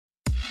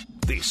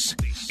This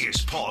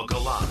is Paul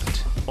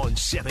Gallant on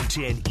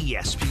 710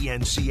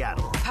 ESPN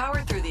Seattle.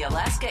 Powered through the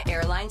Alaska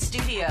Airlines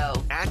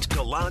studio. At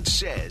Gallant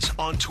Says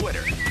on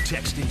Twitter.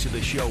 Text into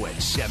the show at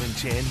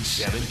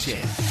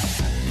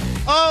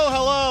 710-710. Oh,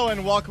 hello,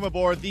 and welcome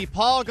aboard the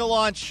Paul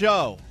Gallant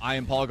Show. I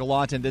am Paul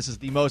Gallant, and this is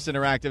the most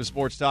interactive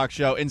sports talk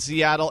show in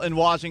Seattle and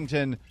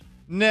Washington,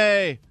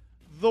 nay,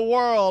 the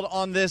world,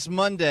 on this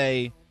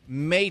Monday,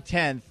 May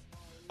 10th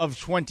of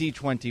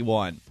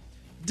 2021.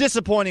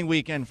 Disappointing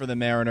weekend for the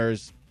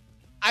Mariners.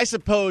 I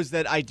suppose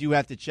that I do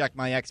have to check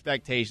my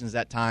expectations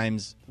at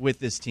times with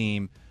this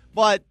team,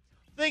 but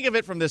think of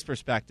it from this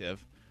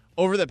perspective.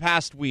 Over the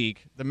past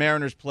week, the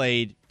Mariners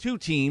played two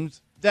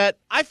teams that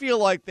I feel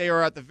like they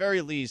are at the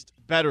very least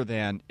better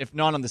than, if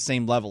not on the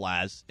same level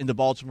as, in the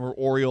Baltimore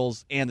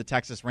Orioles and the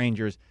Texas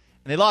Rangers,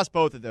 and they lost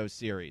both of those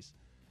series.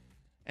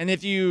 And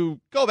if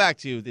you go back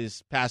to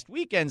this past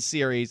weekend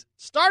series,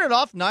 started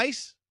off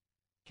nice.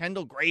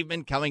 Kendall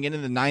Graveman coming in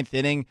the ninth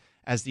inning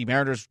as the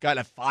Mariners got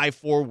a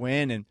 5-4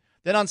 win, and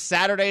then on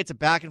Saturday, it's a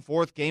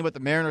back-and-forth game, but the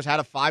Mariners had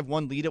a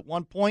 5-1 lead at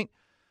one point.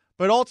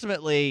 But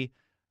ultimately,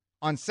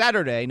 on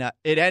Saturday,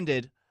 it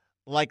ended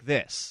like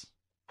this.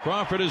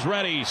 Crawford is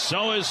ready.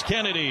 So is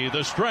Kennedy.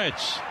 The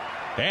stretch.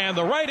 And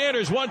the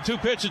right-hander's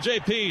 1-2 pitch to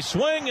JP.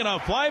 Swing and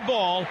a fly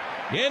ball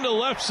into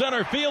left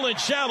center field and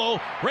shallow.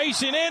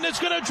 Racing in.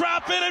 It's going to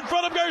drop in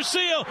front of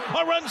Garcia.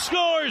 A run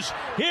scores.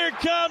 Here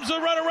comes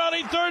the runner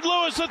running third.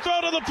 Lewis, the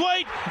throw to the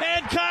plate.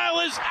 And Kyle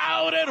is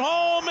out at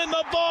home, and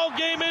the ball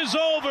game is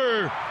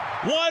over.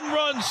 One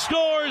run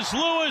scores.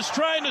 Lewis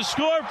trying to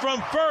score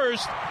from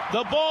first.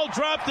 The ball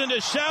dropped into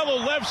shallow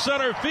left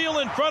center field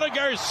in front of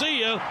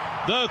Garcia.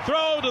 The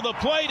throw to the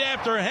plate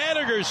after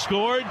Haniger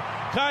scored.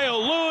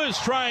 Kyle Lewis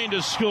trying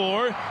to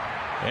score.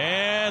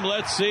 And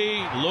let's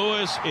see,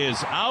 Lewis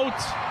is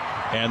out,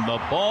 and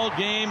the ball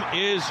game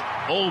is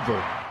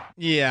over.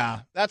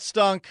 Yeah, that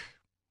stunk.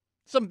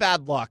 Some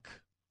bad luck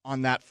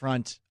on that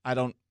front. I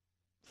don't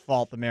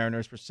fault the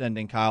Mariners for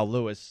sending Kyle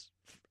Lewis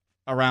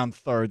around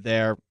third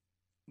there.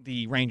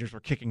 The Rangers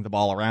were kicking the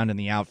ball around in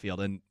the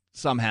outfield and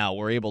somehow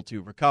were able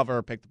to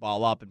recover, pick the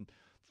ball up, and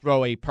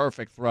throw a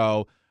perfect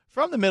throw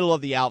from the middle of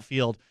the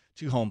outfield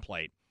to home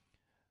plate.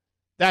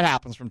 That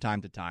happens from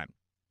time to time.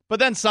 But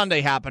then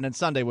Sunday happened, and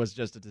Sunday was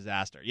just a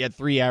disaster. You had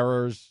 3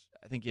 errors.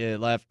 I think you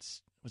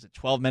left,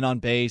 12 men on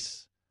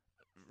base?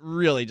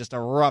 Really just a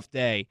rough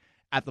day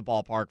at the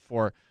ballpark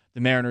for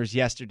the Mariners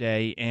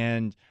yesterday.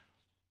 And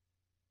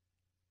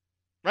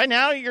right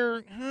now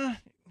you're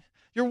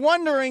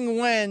wondering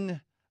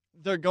when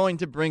they're going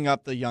to bring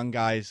up the young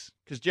guys,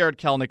 because Jared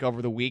Kelenic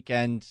over the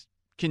weekend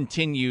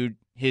continued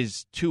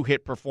his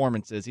 2-hit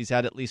performances. He's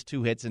had at least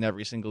 2 hits in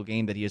every single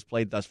game that he has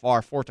played thus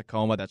far for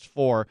Tacoma. That's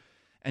 4.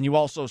 And you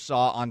also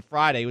saw on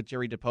Friday with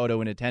Jerry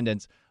Dipoto in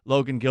attendance,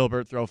 Logan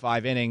Gilbert throw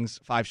 5 innings,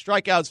 5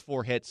 strikeouts,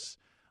 4 hits,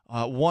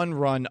 1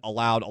 run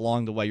allowed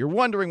along the way. You're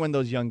wondering when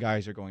those young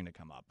guys are going to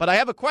come up. But I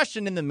have a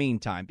question in the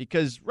meantime,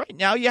 because right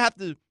now you have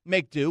to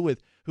make do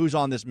with who's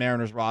on this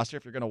Mariners roster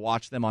if you're going to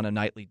watch them on a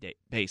nightly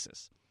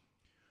basis.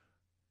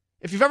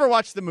 If you've ever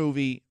watched the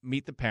movie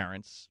Meet the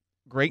Parents,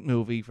 great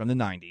movie from the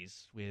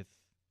 90s with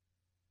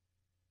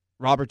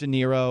Robert De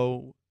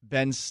Niro,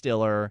 Ben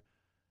Stiller,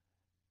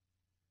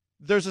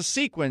 there's a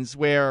sequence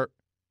where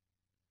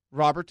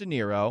Robert De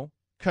Niro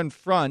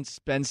confronts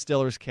Ben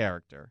Stiller's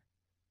character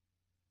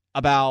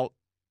about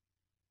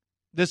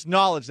this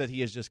knowledge that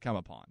he has just come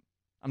upon.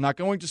 I'm not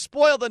going to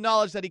spoil the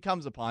knowledge that he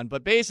comes upon,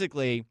 but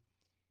basically,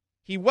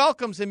 he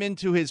welcomes him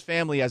into his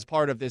family as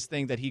part of this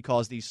thing that he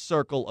calls the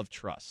circle of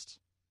trust.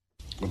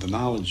 With the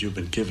knowledge you've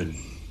been given,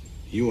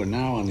 you are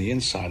now on the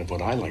inside of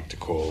what I like to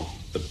call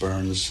the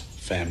Burns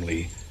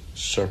family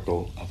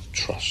circle of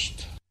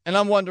trust. And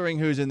I'm wondering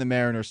who's in the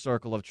Mariners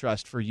circle of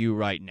trust for you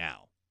right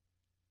now.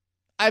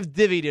 I've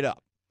divvied it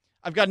up.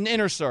 I've got an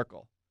inner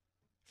circle.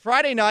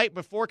 Friday night,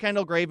 before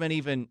Kendall Graveman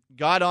even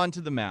got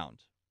onto the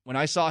mound, when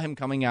I saw him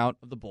coming out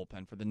of the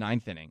bullpen for the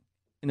 9th inning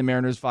in the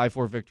Mariners'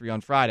 5-4 victory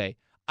on Friday,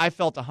 I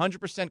felt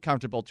 100%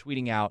 comfortable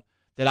tweeting out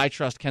that I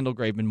trust Kendall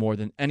Graveman more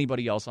than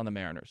anybody else on the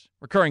Mariners.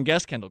 Recurring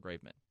guest Kendall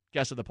Graveman,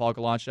 guest of the Paul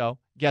Gallant Show,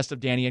 guest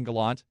of Danny and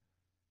Gallant.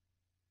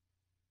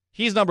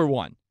 He's number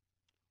one.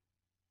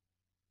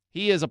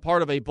 He is a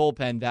part of a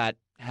bullpen that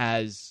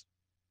has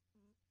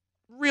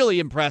really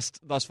impressed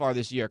thus far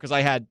this year, because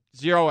I had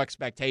 0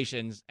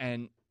 expectations,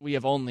 and we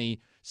have only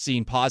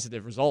seen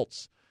positive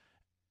results.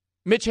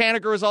 Mitch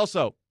Haniger is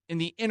also in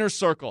the inner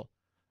circle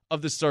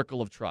of the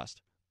circle of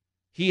trust.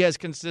 He has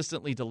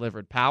consistently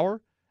delivered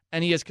power,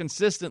 and he has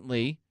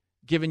consistently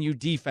given you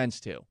defense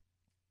too.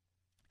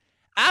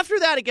 After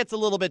that, it gets a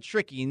little bit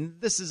tricky, and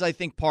this is, I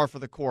think, par for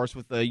the course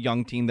with a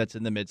young team that's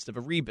in the midst of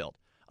a rebuild.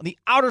 On the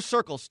outer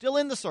circle, still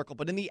in the circle,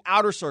 but in the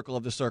outer circle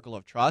of the circle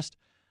of trust,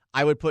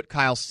 I would put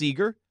Kyle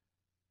Seager,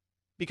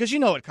 because you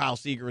know what Kyle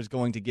Seager is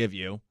going to give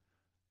you.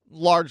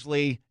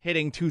 Largely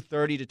hitting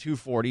 230 to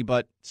 240,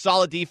 but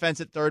solid defense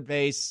at third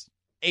base.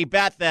 A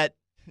bat that,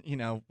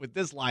 with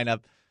this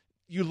lineup,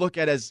 you look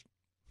at as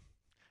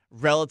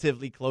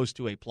relatively close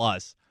to a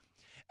plus.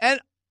 And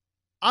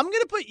I'm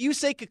going to put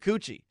Yusei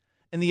Kikuchi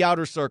in the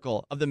outer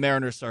circle of the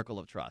Mariners' circle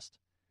of trust.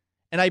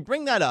 And I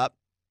bring that up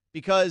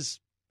because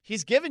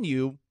he's given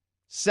you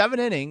 7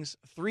 innings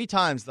 3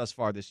 times thus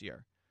far this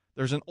year.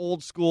 There's an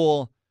old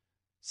school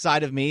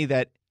side of me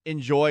that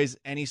enjoys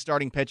any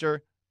starting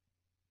pitcher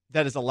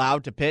that is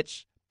allowed to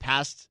pitch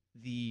past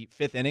the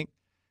 5th inning,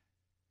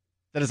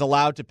 that is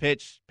allowed to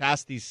pitch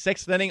past the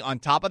 6th inning on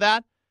top of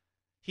that.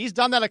 He's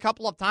done that a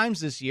couple of times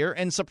this year,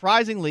 and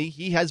surprisingly,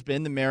 he has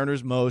been the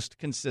Mariners' most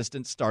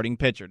consistent starting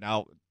pitcher.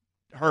 Now,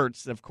 it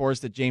hurts, of course,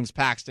 that James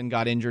Paxton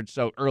got injured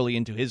so early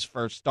into his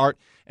first start,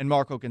 and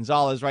Marco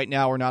Gonzalez, right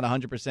now, we're not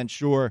 100%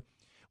 sure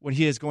when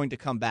he is going to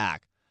come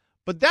back.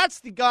 But that's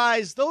the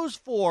guys, those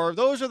 4,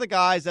 those are the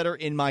guys that are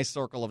in my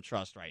circle of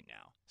trust right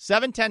now.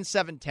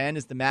 710-710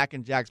 is the Mac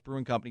and Jack's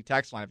Brewing Company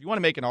text line. If you want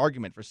to make an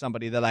argument for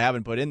somebody that I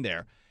haven't put in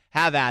there,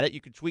 have at it.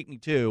 You can tweet me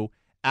too,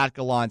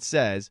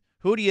 @GallantSays.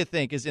 Who do you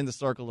think is in the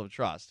circle of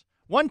trust?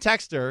 One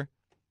texter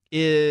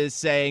is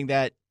saying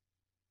that,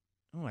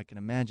 I can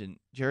imagine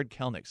Jared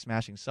Kelnick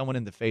smashing someone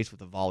in the face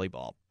with a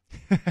volleyball.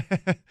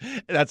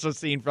 That's a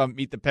scene from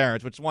Meet the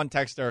Parents, which one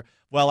texter,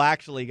 well,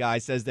 actually,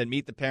 guys, says that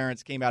Meet the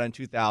Parents came out in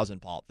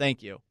 2000, Paul.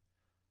 Thank you.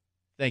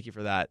 Thank you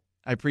for that.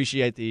 I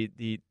appreciate the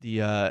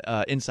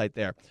insight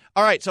there.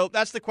 All right, so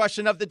that's the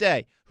question of the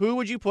day. Who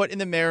would you put in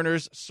the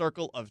Mariners'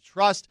 circle of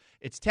trust?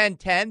 It's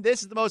 10:10.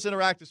 This is the most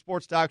interactive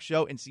sports talk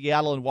show in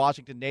Seattle and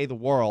Washington, nay, the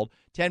world.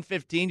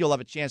 10:15, you'll have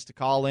a chance to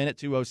call in at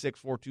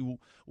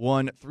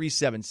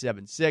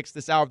 206-421-3776.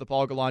 This hour of the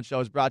Paul Gallant Show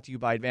is brought to you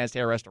by Advanced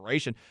Hair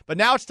Restoration. But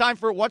now it's time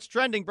for What's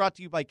Trending, brought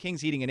to you by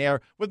King's Heating and Air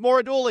with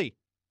Maura Dooley.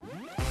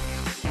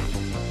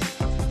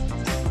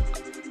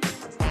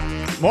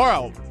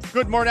 Maura,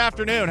 good morning,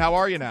 afternoon. How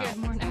are you now? Good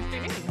morning,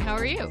 afternoon. How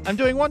are you? I'm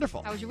doing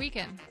wonderful. How was your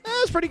weekend? It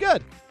was pretty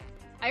good.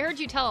 I heard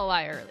you tell a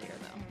lie earlier,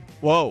 though.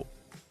 Whoa.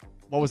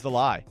 What was the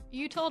lie?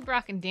 You told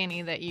Brock and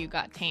Danny that you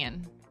got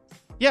tan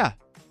Yeah.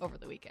 over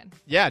the weekend.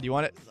 Yeah, do you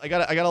want it? I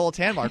got a little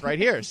tan mark right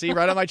here. See,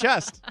 right on my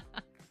chest.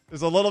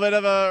 There's a little bit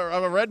of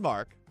a red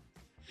mark.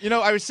 You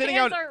know, I was sitting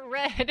Tans out. aren't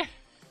red.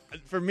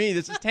 For me,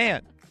 this is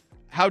tan.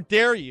 How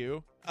dare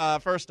you,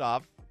 first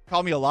off,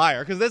 call me a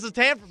liar, because this is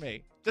tan for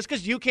me. Just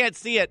because you can't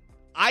see it,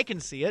 I can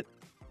see it.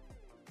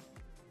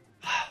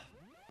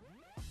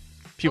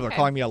 People are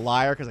calling me a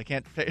liar because I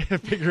can't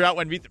figure out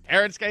when Meet the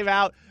Parents came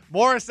out.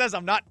 Morris says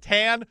I'm not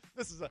tan.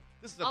 This is a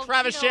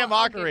Travis Sham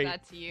mockery. I'll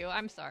give that to you.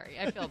 I'm sorry.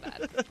 I feel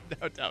bad.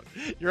 No doubt.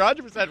 You're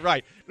 100%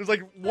 right. There's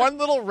like one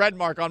little red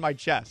mark on my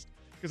chest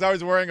because I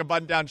was wearing a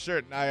button-down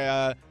shirt and I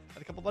had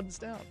a couple buttons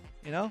down.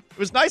 You know, it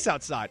was nice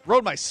outside.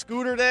 Rode my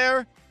scooter there.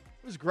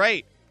 It was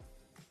great.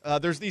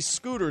 There's these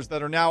scooters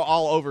that are now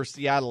all over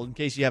Seattle in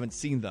case you haven't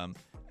seen them.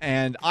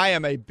 And I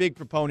am a big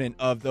proponent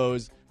of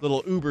those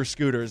little Uber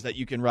scooters that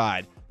you can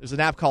ride. There's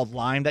an app called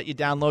Lime that you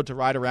download to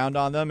ride around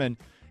on them, and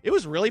it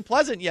was really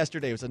pleasant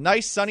yesterday. It was a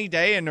nice sunny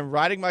day, and I'm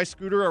riding my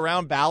scooter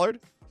around Ballard.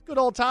 Good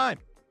old time.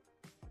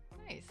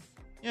 Nice.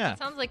 Yeah. That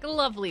sounds like a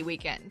lovely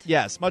weekend.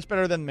 Yes, much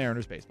better than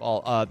Mariners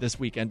baseball this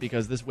weekend,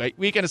 because this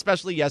weekend,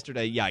 especially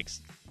yesterday,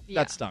 yikes.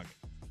 Yeah. That stunk.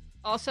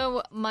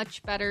 Also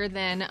much better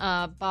than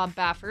Bob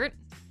Baffert,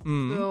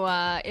 who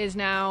is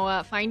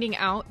now finding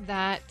out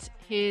that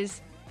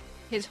his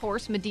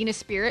horse, Medina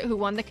Spirit, who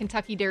won the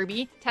Kentucky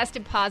Derby,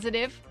 tested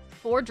positive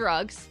for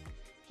drugs.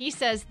 He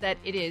says that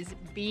it is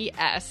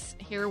BS.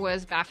 Here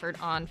was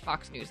Baffert on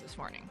Fox News this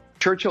morning.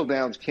 Churchill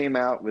Downs came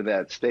out with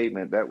that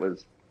statement that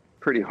was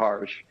pretty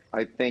harsh.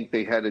 I think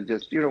they had to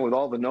just, with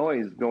all the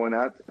noise going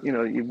out,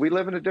 we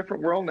live in a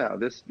different world now.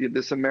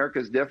 This America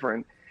is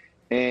different.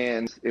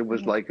 And it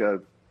was like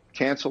a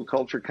cancel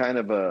culture kind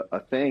of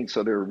a thing.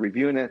 So they're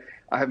reviewing it.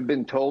 I haven't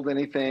been told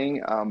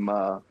anything.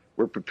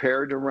 We're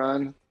prepared to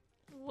run.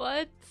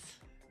 What?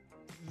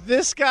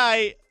 This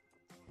guy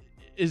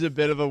is a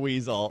bit of a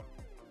weasel,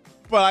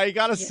 but I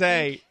gotta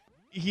say,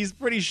 he's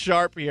pretty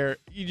sharp here.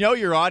 You know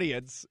your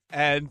audience,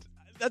 and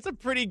that's a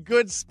pretty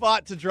good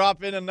spot to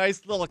drop in a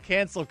nice little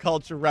cancel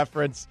culture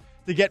reference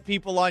to get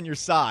people on your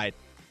side.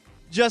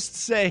 Just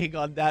saying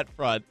on that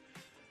front.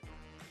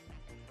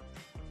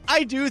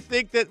 I do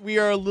think that we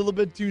are a little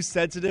bit too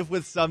sensitive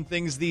with some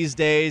things these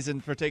days,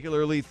 and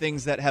particularly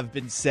things that have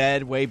been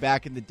said way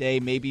back in the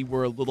day. Maybe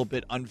we're a little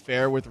bit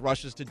unfair with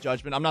rushes to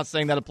judgment. I'm not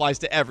saying that applies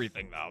to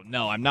everything, though.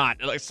 No, I'm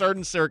not. Like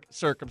certain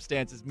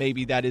circumstances,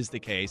 maybe that is the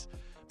case.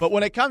 But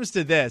when it comes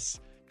to this,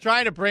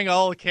 trying to bring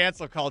all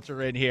cancel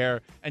culture in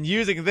here and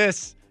using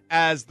this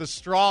as the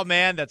straw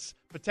man that's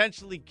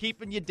potentially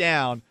keeping you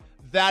down,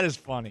 that is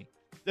funny.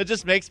 That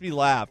just makes me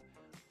laugh.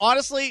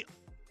 Honestly,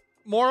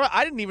 Maura,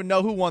 I didn't even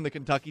know who won the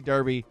Kentucky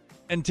Derby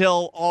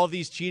until all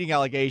these cheating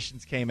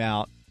allegations came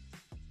out.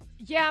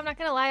 Yeah, I'm not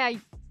going to lie. I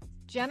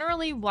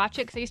generally watch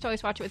it because I used to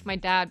always watch it with my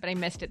dad, but I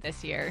missed it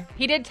this year.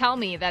 He did tell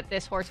me that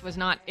this horse was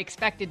not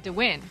expected to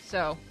win,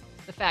 so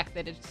the fact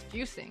that it's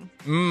juicing,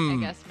 I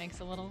guess, makes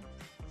a little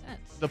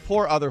sense. The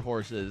poor other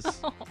horses.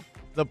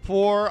 The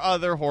poor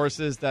other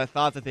horses that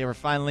thought that they were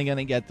finally going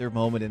to get their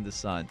moment in the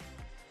sun.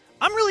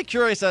 I'm really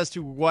curious as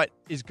to what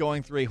is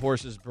going through a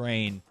horse's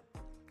brain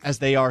as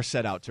they are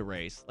set out to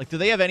race. Like, do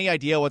they have any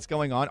idea what's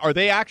going on? Are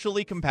they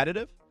actually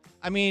competitive?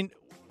 I mean,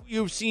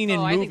 you've seen in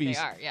I movies. think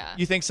they are, yeah.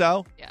 You think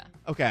so? Yeah.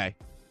 Okay.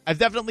 I've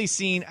definitely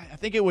seen, I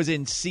think it was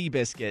in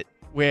Seabiscuit,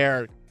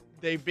 where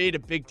they made a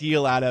big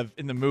deal out of,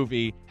 in the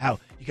movie, how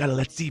you got to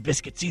let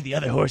Seabiscuit see the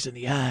other horse in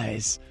the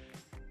eyes.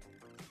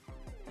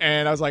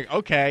 And I was like,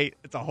 okay,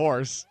 it's a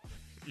horse.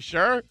 You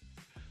sure?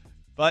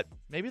 But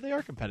maybe they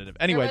are competitive.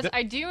 Anyway.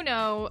 I do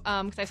know,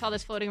 because I saw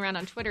this floating around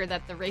on Twitter,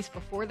 that the race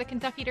before the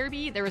Kentucky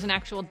Derby, there was an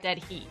actual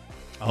dead heat.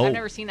 Oh. I've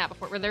never seen that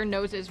before, where their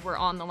noses were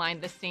on the line,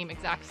 the same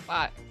exact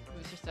spot. It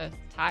was just a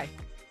tie.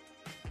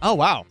 Oh,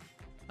 wow.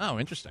 Oh,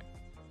 interesting.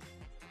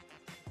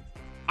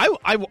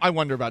 I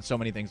wonder about so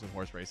many things with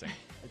horse racing.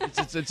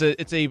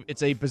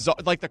 It's a bizarre,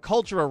 like the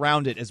culture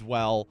around it as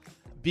well.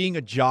 Being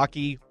a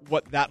jockey,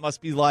 what that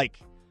must be like.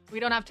 We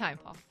don't have time,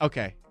 Paul.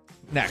 Okay,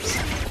 next.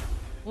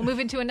 We'll move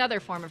into another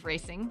form of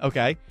racing.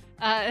 Okay.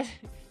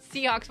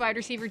 Seahawks wide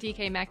receiver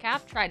DK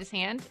Metcalf tried his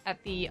hand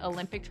at the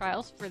Olympic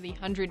trials for the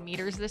 100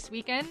 meters this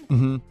weekend.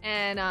 Mm-hmm.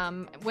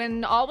 And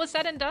when all was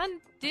said and done,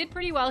 did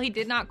pretty well. He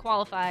did not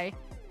qualify,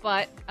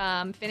 but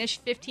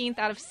finished 15th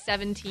out of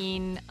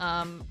 17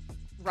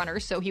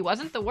 runners, so he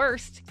wasn't the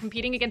worst,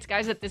 competing against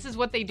guys that this is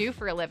what they do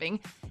for a living.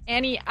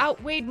 And he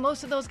outweighed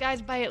most of those guys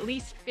by at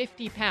least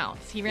 50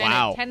 pounds. He ran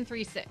at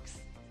 10.36.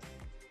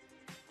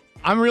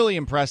 I'm really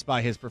impressed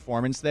by his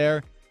performance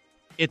there.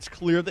 It's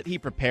clear that he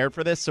prepared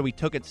for this, so he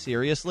took it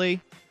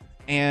seriously.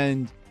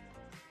 And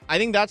I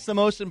think that's the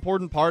most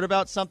important part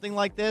about something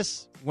like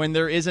this, when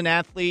there is an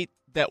athlete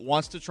that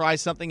wants to try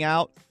something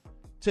out,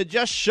 to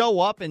just show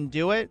up and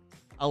do it.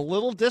 A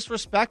little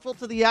disrespectful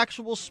to the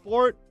actual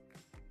sport.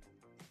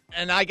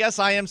 And I guess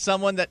I am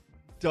someone that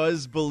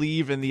does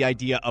believe in the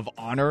idea of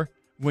honor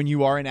when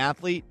you are an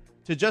athlete.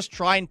 To just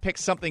try and pick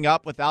something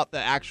up without the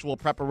actual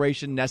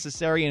preparation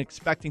necessary and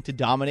expecting to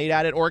dominate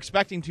at it or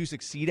expecting to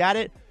succeed at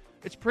it,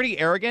 it's pretty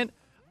arrogant.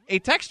 A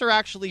texter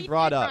actually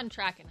brought up... He did run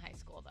track in high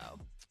school, though.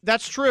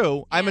 That's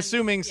true. I'm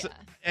assuming... Yeah.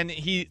 And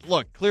he,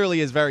 look, clearly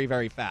is very,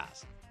 very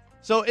fast.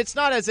 So it's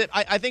not as if...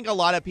 I think a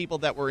lot of people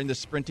that were in the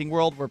sprinting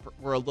world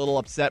were a little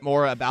upset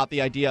more about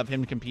the idea of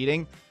him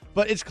competing.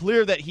 But it's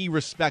clear that he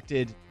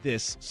respected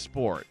this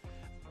sport.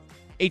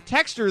 A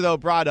texter, though,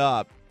 brought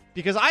up...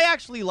 Because I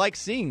actually like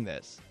seeing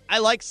this. I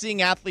like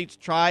seeing athletes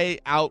try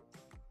out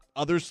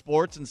other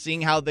sports and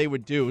seeing how they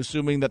would do,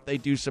 assuming that they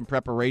do some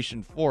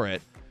preparation for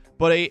it.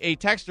 But a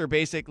texter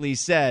basically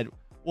said,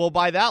 well,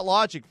 by that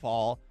logic,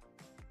 Paul,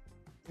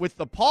 with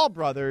the Paul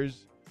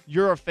brothers,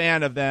 you're a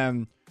fan of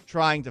them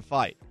trying to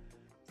fight.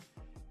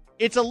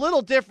 It's a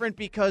little different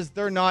because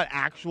they're not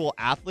actual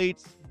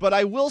athletes, but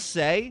I will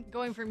say...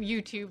 Going from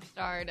YouTube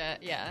star to,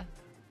 yeah...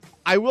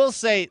 I will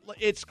say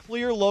it's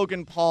clear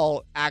Logan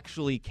Paul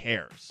actually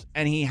cares,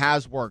 and he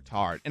has worked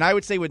hard. And I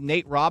would say with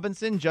Nate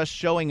Robinson just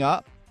showing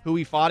up, who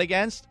he fought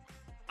against,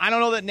 I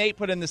don't know that Nate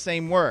put in the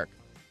same work.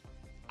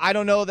 I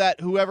don't know that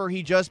whoever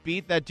he just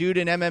beat, that dude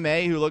in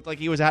MMA who looked like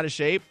he was out of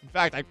shape. In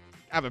fact, I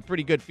have a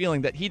pretty good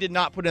feeling that he did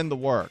not put in the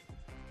work.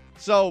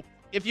 So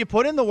if you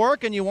put in the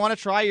work and you want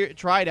to try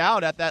it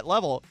out at that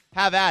level,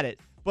 have at it.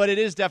 But it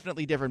is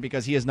definitely different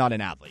because he is not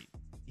an athlete.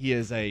 He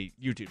is a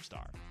YouTube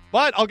star.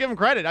 But I'll give him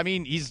credit. I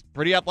mean, he's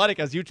pretty athletic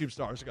as YouTube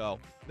stars go.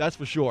 That's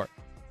for sure.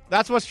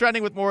 That's what's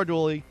trending with Maura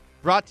Dooley,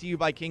 brought to you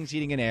by King's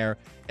Heating and Air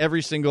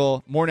every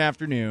single morning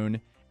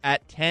afternoon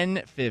at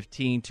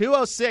 10:15.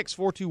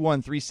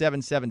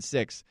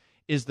 206-421-3776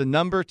 is the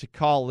number to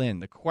call in.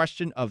 The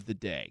question of the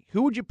day.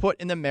 Who would you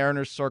put in the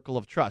Mariners' circle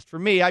of trust? For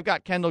me, I've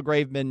got Kendall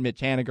Graveman,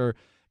 Mitch Haniger,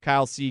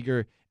 Kyle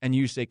Seager, and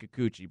Yusei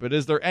Kikuchi. But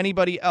is there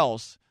anybody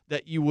else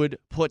that you would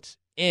put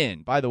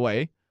in? By the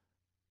way,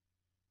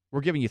 we're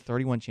giving you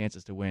 31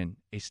 chances to win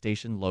a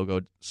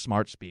station-logoed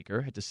smart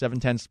speaker. Head to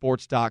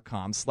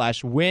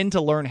 710sports.com/win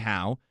to learn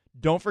how.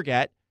 Don't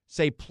forget,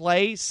 say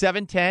play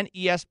 710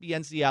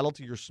 ESPN Seattle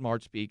to your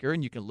smart speaker,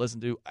 and you can listen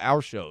to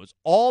our shows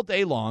all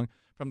day long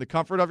from the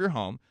comfort of your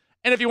home.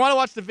 And if you want to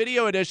watch the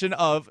video edition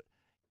of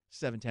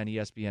 710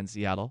 ESPN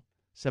Seattle,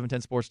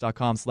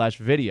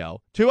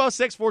 710sports.com/video.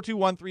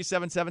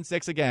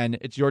 206-421-3776. Again,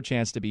 it's your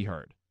chance to be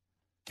heard.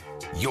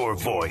 Your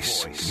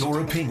voice,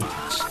 your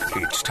opinions.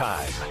 It's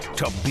time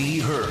to be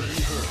heard.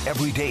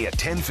 Every day at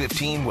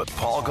 10:15 with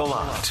Paul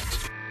Gallant.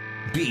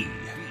 Be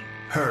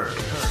heard.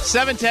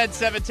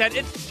 710.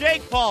 It's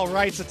Jake Paul,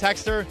 writes a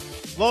texter.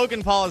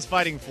 Logan Paul is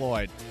fighting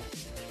Floyd.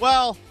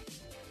 Well,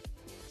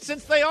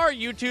 since they are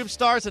YouTube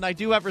stars and I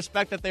do have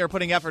respect that they are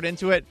putting effort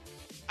into it,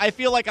 I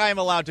feel like I am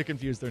allowed to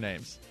confuse their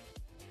names.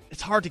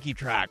 It's hard to keep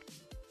track.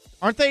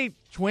 Aren't they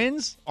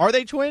twins? Are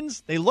they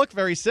twins? They look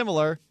very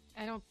similar.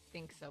 I don't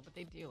think so, but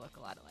they do look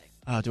a lot alike.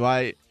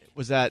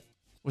 Was that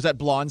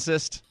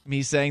blondcist,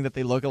 me saying that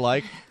they look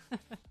alike?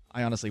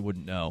 I honestly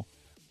wouldn't know.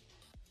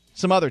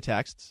 Some other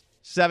texts.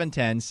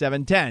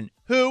 710.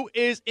 Who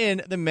is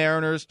in the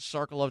Mariners'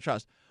 circle of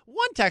trust?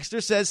 One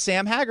texter says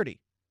Sam Haggerty.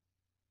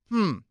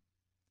 I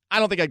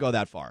don't think I'd go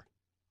that far.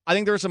 I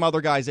think there are some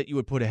other guys that you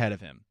would put ahead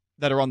of him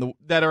that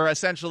are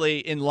essentially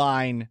in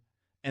line,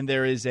 and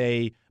there is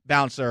a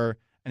bouncer,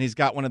 and he's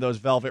got one of those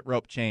velvet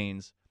rope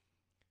chains.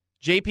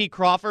 J.P.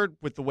 Crawford,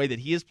 with the way that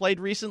he has played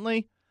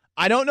recently,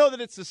 I don't know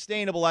that it's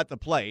sustainable at the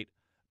plate,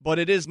 but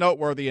it is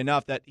noteworthy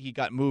enough that he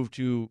got moved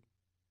to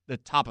the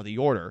top of the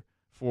order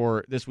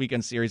for this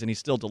weekend series, and he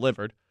still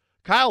delivered.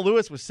 Kyle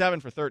Lewis was 7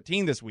 for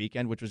 13 this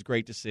weekend, which was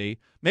great to see.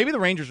 Maybe the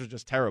Rangers are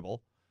just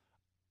terrible.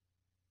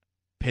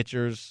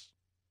 Pitchers,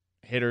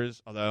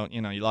 hitters, although,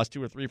 you lost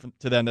 2 or 3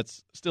 to them.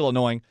 That's still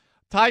annoying.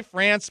 Ty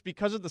France,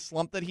 because of the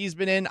slump that he's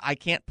been in, I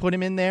can't put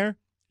him in there.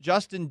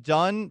 Justin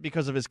Dunn,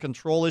 because of his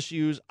control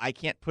issues, I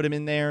can't put him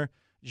in there.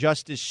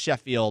 Justice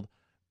Sheffield,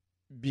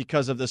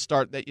 because of the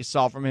start that you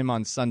saw from him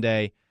on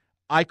Sunday,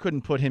 I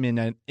couldn't put him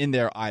in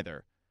there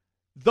either.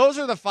 Those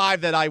are the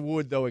 5 that I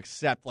would, though,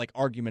 accept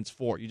arguments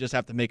for. You just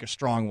have to make a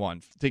strong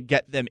one to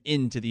get them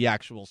into the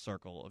actual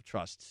circle of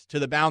trust. To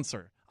the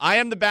bouncer. I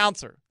am the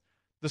bouncer.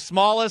 The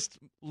smallest,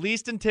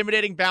 least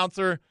intimidating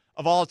bouncer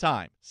of all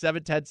time.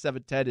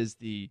 710 is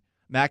the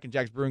Mac and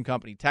Jack's Brewing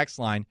Company text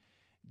line.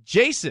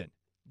 Jason,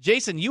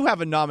 you have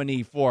a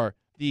nominee for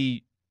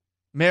the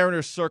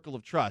Mariners Circle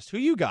of Trust. Who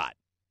you got?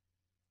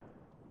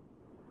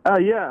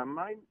 Yeah,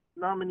 my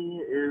nominee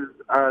is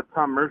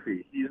Tom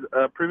Murphy. He's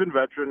a proven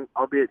veteran,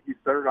 albeit he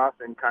started off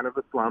in kind of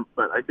a slump,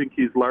 but I think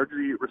he's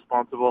largely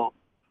responsible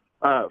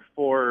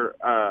for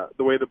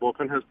the way the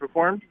bullpen has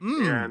performed,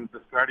 and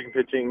the starting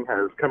pitching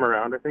has come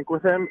around, I think,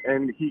 with him,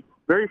 and he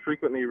very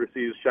frequently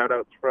receives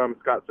shout-outs from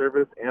Scott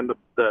Service and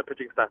the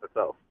pitching staff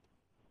itself.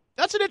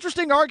 That's an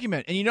interesting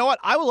argument. And you know what?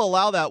 I will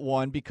allow that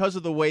one because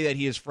of the way that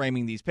he is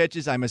framing these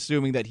pitches. I'm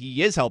assuming that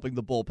he is helping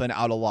the bullpen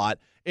out a lot.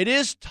 It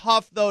is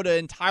tough, though, to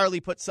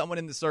entirely put someone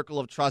in the circle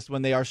of trust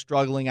when they are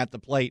struggling at the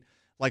plate,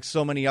 like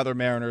so many other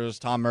Mariners.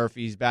 Tom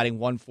Murphy's batting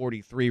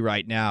 143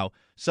 right now.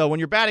 So when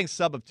you're batting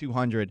sub of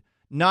 200,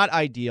 not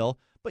ideal.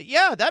 But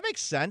yeah, that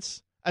makes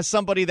sense as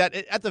somebody that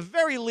at the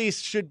very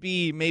least should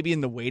be maybe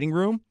in the waiting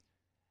room.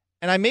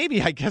 And I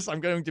guess I'm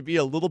going to be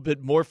a little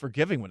bit more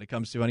forgiving when it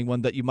comes to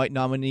anyone that you might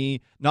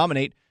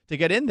nominate to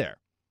get in there.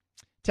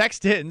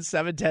 Text in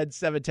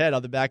 710-710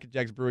 on the Mac and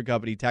Jack's Brewing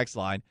Company text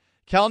line.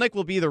 Kelenic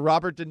will be the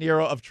Robert De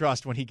Niro of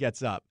trust when he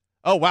gets up.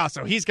 Oh, wow,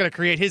 so he's going to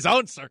create his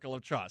own circle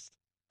of trust.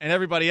 And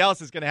everybody else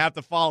is going to have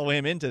to follow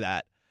him into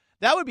that.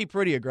 That would be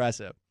pretty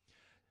aggressive.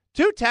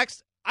 2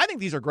 texts, I think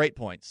these are great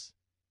points.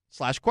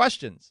 /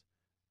 questions.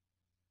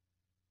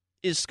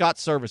 Is Scott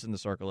Service in the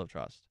circle of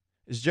trust?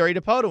 Is Jerry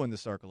Dipoto in the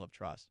circle of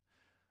trust?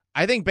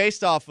 I think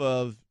based off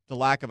of the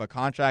lack of a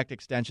contract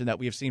extension that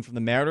we have seen from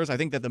the Mariners, I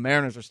think that the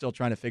Mariners are still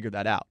trying to figure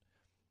that out.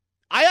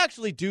 I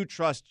actually do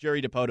trust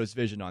Jerry Dipoto's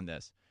vision on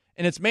this.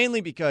 And it's mainly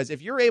because if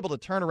you're able to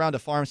turn around a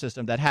farm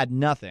system that had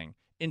nothing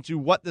into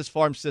what this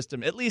farm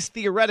system, at least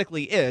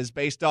theoretically, is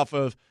based off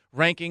of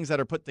rankings that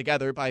are put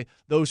together by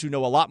those who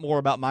know a lot more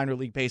about minor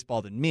league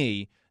baseball than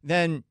me,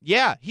 then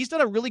yeah, he's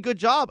done a really good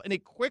job in a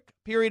quick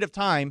period of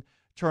time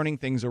turning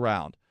things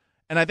around.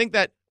 And I think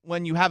that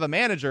when you have a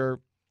manager,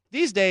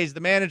 these days the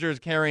manager is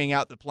carrying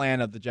out the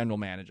plan of the general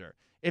manager.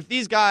 If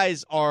these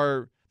guys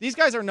are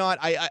not,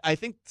 I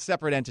think,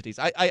 separate entities.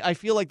 I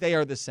feel like they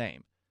are the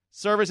same.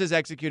 Service is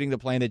executing the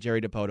plan that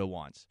Jerry Dipoto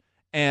wants.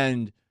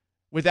 And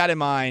with that in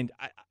mind,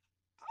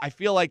 I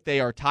feel like they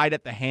are tied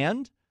at the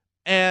hand.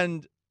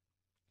 And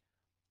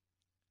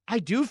I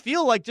do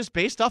feel like, just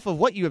based off of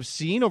what you have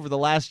seen over the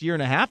last year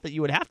and a half, that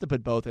you would have to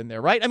put both in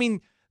there, right? I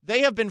mean,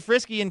 they have been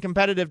frisky and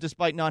competitive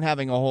despite not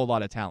having a whole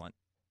lot of talent.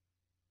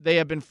 They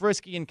have been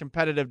frisky and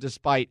competitive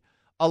despite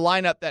a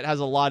lineup that has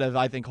a lot of,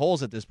 I think,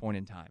 holes at this point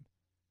in time.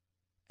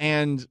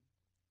 And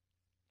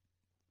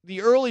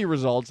the early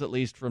results, at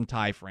least from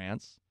Ty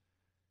France,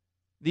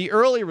 the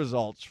early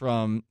results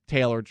from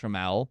Taylor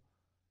Trammell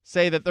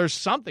say that there's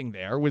something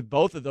there with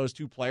both of those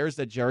 2 players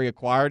that Jerry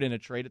acquired in a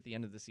trade at the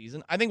end of the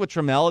season. I think with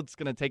Trammell, it's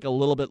going to take a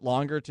little bit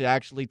longer to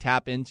actually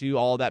tap into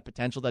all that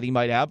potential that he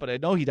might have, but I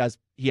know he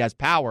has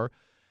power.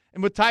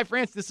 And with Ty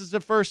France, this is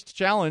the first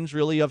challenge,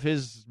 really, of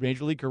his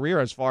major league career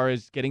as far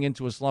as getting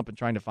into a slump and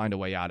trying to find a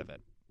way out of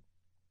it.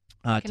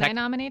 Can I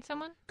nominate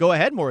someone? Go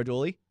ahead, Maura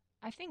Dooley.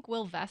 I think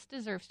Will Vest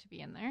deserves to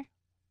be in there.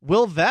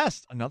 Will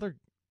Vest, another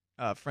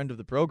friend of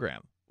the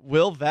program.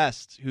 Will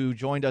Vest, who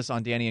joined us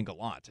on Danny and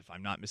Gallant, if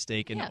I'm not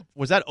mistaken. Yeah.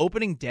 Was that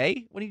opening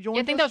day when he joined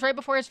us? I think that was right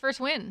before his first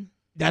win.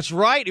 That's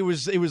right. It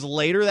was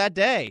later that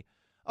day.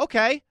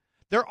 Okay.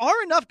 There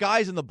are enough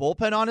guys in the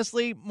bullpen,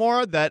 honestly,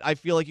 Maura, that I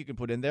feel like you can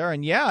put in there.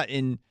 And yeah,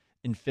 in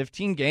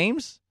 15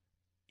 games,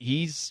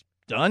 he's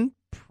done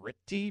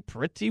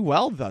pretty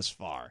well thus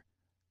far.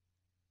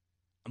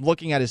 I'm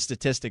looking at his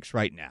statistics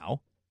right now,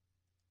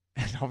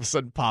 and all of a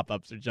sudden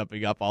pop-ups are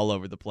jumping up all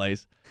over the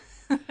place.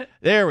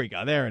 There we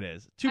go. There it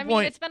is.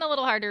 It's been a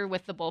little harder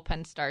with the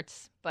bullpen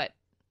starts, but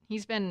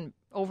he's been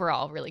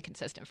overall really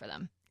consistent for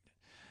them.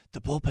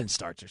 The bullpen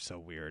starts are so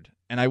weird,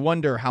 and I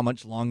wonder how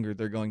much longer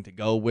they're going to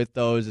go with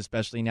those,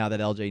 especially now that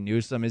LJ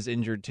Newsome is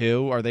injured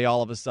too. Are they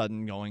all of a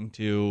sudden going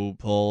to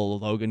pull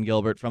Logan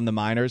Gilbert from the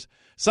minors?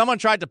 Someone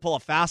tried to pull a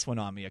fast one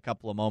on me a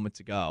couple of moments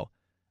ago.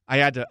 I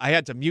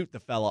had to mute the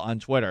fella on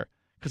Twitter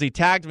because he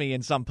tagged me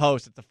in some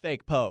post. It's a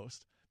fake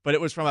post, but it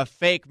was from a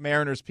fake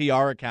Mariners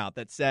PR account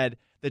that said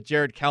that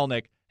Jared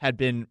Kelenic had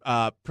been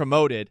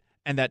promoted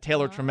and that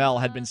Taylor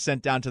Trammell had been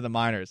sent down to the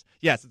minors.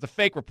 Yes, it's a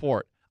fake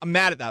report. I'm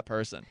mad at that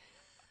person.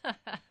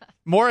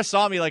 Morris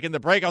saw me like in the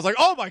break. I was like,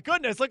 oh my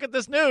goodness, look at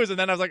this news. And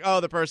then I was like,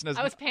 oh, the person is.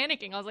 I was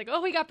panicking. I was like, oh,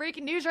 we got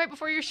breaking news right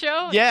before your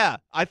show. Yeah,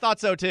 I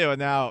thought so too. And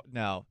now,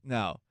 no.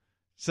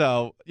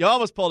 So you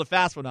almost pulled a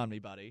fast one on me,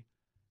 buddy.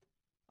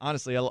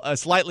 Honestly, a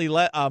slightly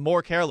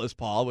more careless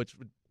Paul, which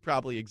would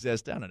probably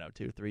exist, I don't know,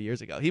 2-3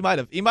 years ago. He might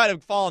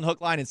have fallen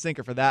hook, line, and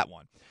sinker for that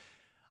one.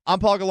 I'm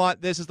Paul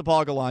Gallant. This is the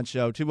Paul Gallant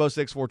Show.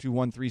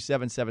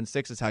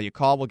 206-421-3776 is how you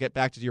call. We'll get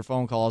back to your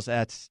phone calls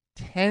at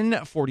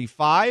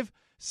 10:45.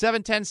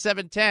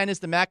 710-710 is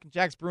the Mac and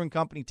Jack's Brewing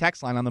Company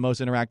text line on the most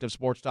interactive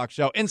sports talk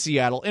show in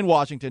Seattle, in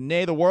Washington,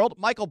 nay, the world.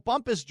 Michael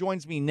Bumpus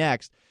joins me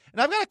next,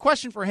 and I've got a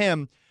question for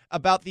him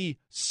about the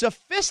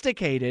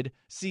sophisticated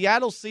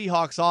Seattle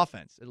Seahawks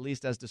offense, at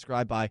least as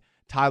described by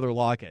Tyler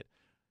Lockett.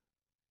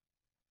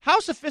 How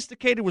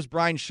sophisticated was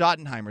Brian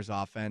Schottenheimer's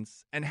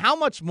offense, and how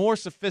much more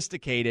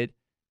sophisticated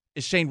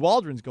is Shane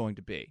Waldron's going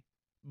to be?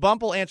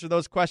 Bump will answer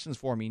those questions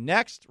for me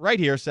next, right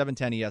here,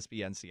 710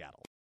 ESPN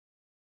Seattle.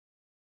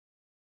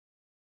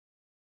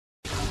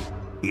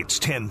 It's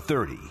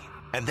 10:30,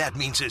 and that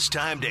means it's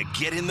time to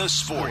get in the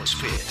sports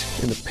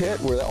pit. In the pit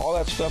where all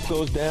that stuff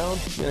goes down,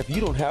 man, if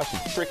you don't have some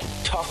freaking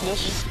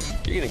toughness,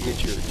 you're gonna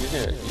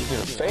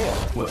fail.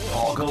 With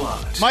Paul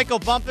Gallant. Michael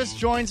Bumpus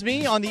joins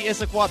me on the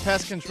Issaquah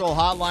Pest Control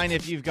Hotline.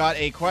 If you've got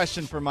a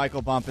question for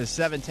Michael Bumpus,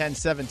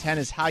 710-710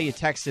 is how you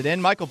text it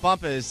in. Michael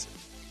Bumpus,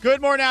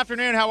 good morning,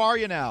 afternoon. How are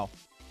you now?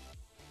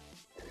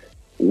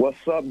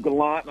 What's up,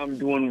 Gallant? I'm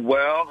doing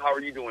well. How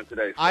are you doing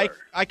today, sir?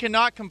 I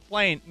cannot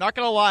complain. Not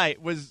going to lie,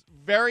 was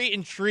very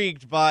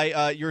intrigued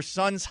by your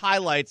son's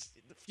highlights,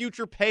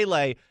 future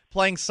Pele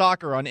playing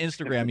soccer on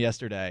Instagram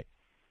yesterday.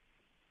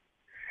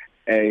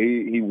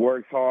 Hey, he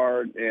works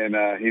hard, and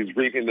he's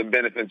reaping the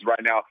benefits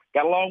right now.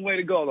 Got a long way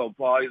to go, though,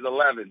 Paul. He's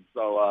 11,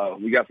 so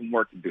we got some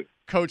work to do.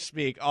 Coach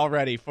speak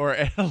already for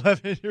an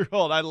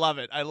 11-year-old. I love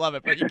it.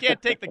 But you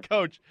can't take the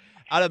coach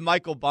out of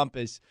Michael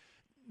Bumpus.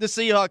 The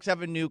Seahawks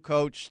have a new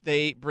coach.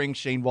 They bring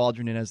Shane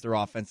Waldron in as their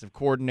offensive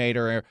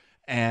coordinator,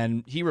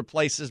 and he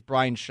replaces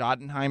Brian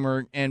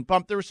Schottenheimer. And,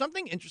 Bump, there was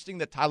something interesting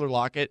that Tyler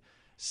Lockett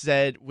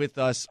said with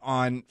us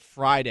on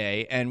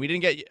Friday, and we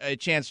didn't get a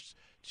chance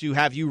to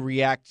have you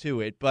react to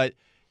it, but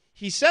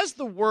he says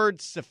the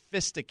word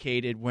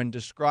sophisticated when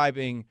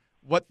describing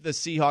what the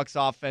Seahawks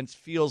offense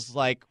feels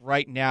like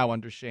right now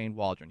under Shane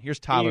Waldron. Here's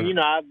Tyler. You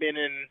know, I've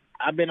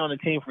been on the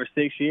team for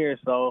 6 years,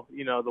 so,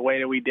 you know, the way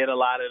that we did a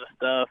lot of the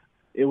stuff,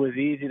 it was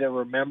easy to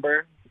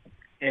remember.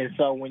 And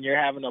so when you're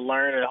having to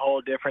learn a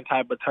whole different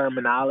type of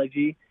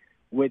terminology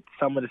with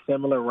some of the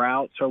similar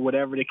routes or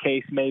whatever the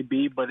case may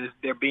be, but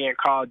they're being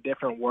called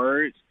different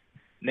words,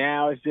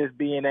 now it's just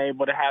being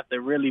able to have to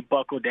really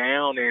buckle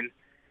down and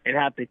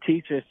have to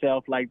teach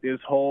yourself like this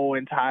whole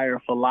entire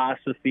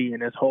philosophy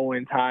and this whole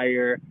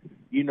entire,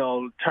 you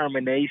know,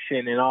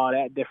 termination and all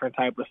that different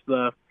type of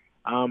stuff.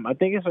 I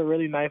think it's a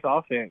really nice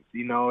offense.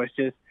 You know,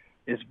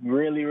 it's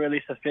really,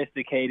 really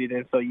sophisticated,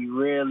 and so you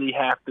really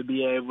have to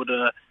be able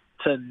to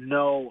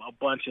know a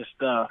bunch of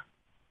stuff.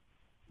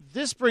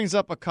 This brings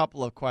up a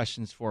couple of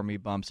questions for me,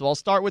 Bump. So I'll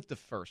start with the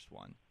first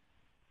one.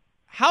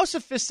 How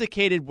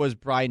sophisticated was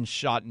Brian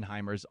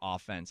Schottenheimer's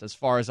offense as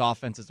far as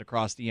offenses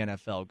across the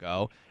NFL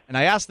go? And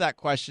I asked that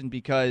question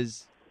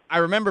because I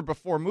remember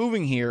before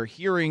moving here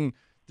hearing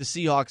the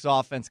Seahawks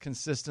offense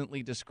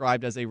consistently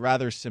described as a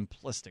rather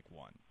simplistic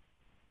one.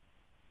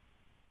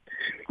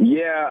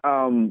 Yeah,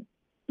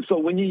 so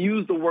when you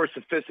use the word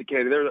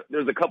sophisticated,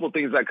 there's a couple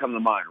things that come to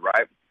mind,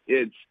 right?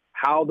 It's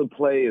how the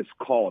play is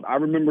called. I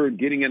remember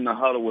getting in the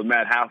huddle with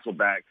Matt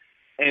Hasselbeck,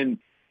 and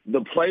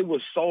the play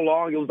was so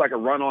long, it was like a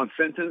run-on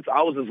sentence.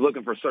 I was just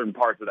looking for certain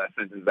parts of that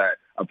sentence that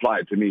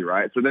applied to me,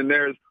 right? So then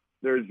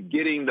there's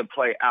getting the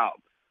play out.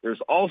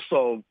 There's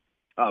also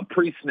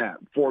pre-snap,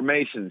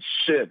 formations,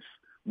 shifts,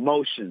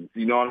 motions,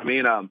 you know what I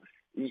mean?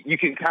 You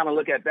can kind of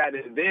look at that,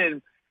 and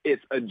then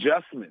it's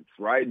adjustments,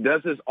 right?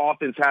 Does this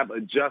offense have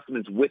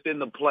adjustments within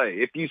the play?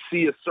 If you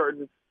see a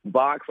certain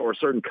box or a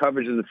certain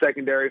coverage in the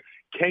secondary,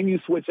 can you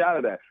switch out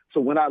of that? So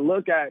when I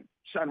look at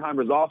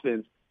Schottenheimer's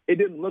offense, it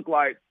didn't look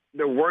like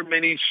there were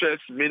many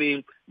shifts,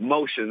 many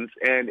motions,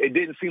 and it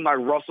didn't seem like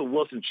Russell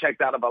Wilson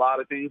checked out of a lot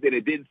of things, and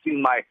it didn't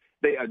seem like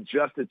they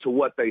adjusted to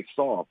what they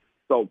saw.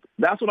 So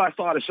that's what I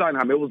saw out of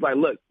Schottenheimer. It was like,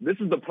 look, this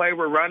is the play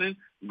we're running.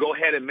 Go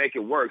ahead and make it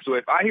work. So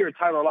if I hear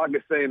Tyler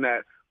Lockett saying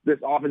that this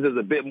offense is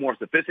a bit more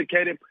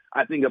sophisticated,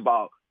 I think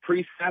about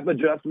pre-snap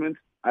adjustments.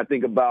 I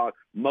think about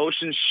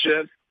motion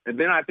shifts. And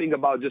then I think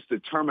about just the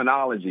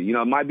terminology. You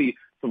know, it might be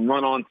some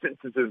run-on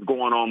sentences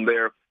going on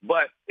there,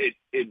 but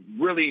it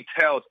really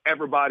tells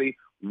everybody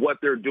what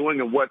they're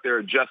doing and what their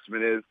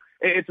adjustment is.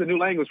 It's a new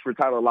language for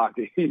Tyler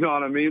Lockett. You know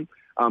what I mean?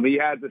 He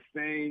had the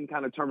same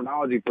kind of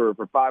terminology for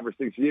 5 or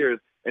 6 years,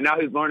 and now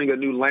he's learning a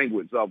new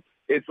language. So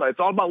it's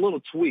all about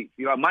little tweaks.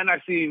 You know, it might not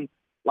seem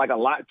like a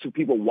lot to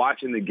people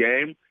watching the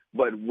game,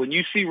 but when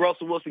you see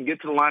Russell Wilson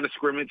get to the line of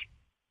scrimmage,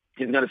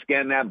 he's going to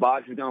scan that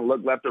box. He's going to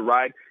look left or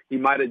right. He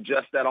might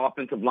adjust that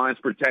offensive line's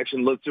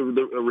protection, look to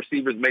the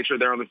receivers, make sure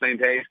they're on the same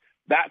page.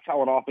 That's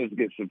how an offense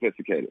gets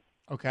sophisticated.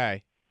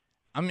 Okay.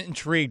 I'm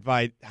intrigued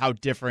by how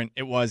different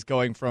it was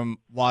going from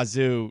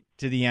Wazoo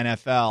to the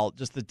NFL,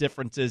 just the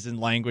differences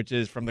in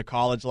languages from the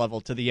college level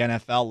to the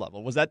NFL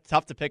level. Was that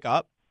tough to pick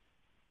up?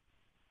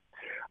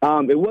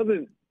 It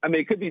wasn't. I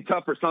mean, it could be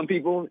tough for some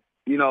people.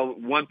 You know,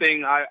 one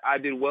thing I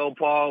did well,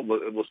 Paul,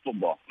 was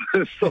football.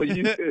 So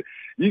you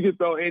could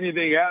throw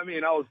anything at me,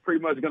 and I was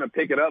pretty much going to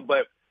pick it up.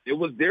 But it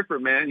was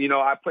different, man. You know,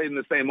 I played in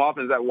the same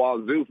offense at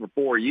Wazoo for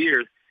 4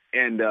 years.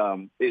 And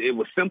it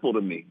was simple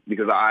to me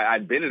because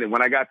I'd been in it.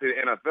 When I got to the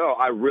NFL,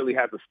 I really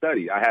had to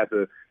study. I had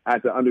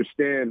to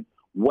understand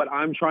what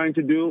I'm trying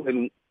to do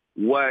and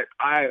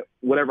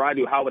whatever I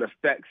do, how it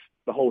affects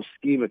the whole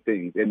scheme of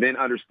things. And then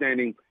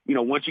understanding, you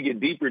know, once you get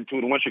deeper into it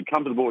and once you're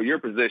comfortable with your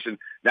position,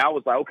 now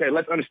it's like, okay,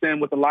 let's understand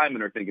what the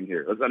linemen are thinking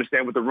here. Let's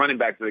understand what the running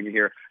backs are thinking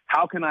here.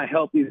 How can I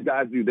help these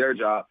guys do their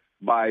job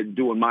by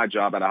doing my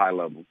job at a high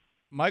level?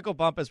 Michael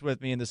Bumpus with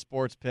me in the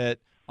Sports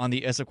Pit on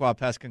the Issaquah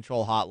Pest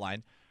Control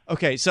Hotline.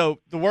 Okay, so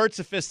the word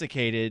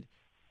sophisticated,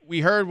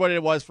 we heard what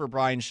it was for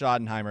Brian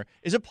Schottenheimer.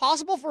 Is it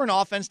possible for an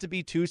offense to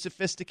be too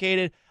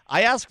sophisticated?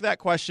 I ask that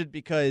question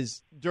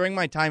because during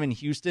my time in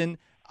Houston,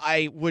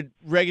 I would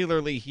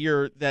regularly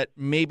hear that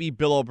maybe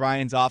Bill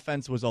O'Brien's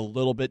offense was a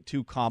little bit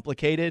too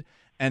complicated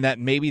and that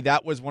maybe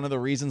that was one of the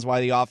reasons why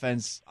the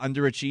offense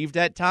underachieved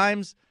at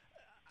times.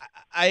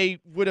 I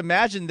would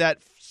imagine that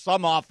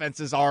some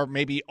offenses are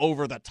maybe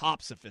over the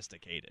top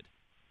sophisticated.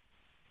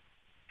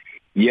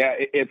 Yeah,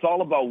 it's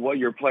all about what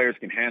your players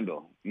can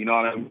handle. You know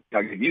what I mean?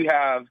 Like if you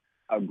have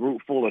a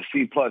group full of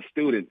C-plus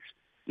students,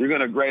 you're going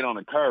to grade on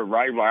a curve,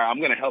 right? I'm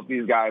going to help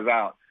these guys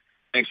out,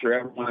 make sure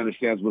everyone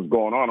understands what's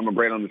going on. I'm going to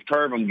grade on this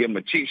curve. I'm going to give them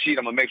a cheat sheet.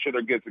 I'm going to make sure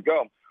they're good to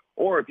go.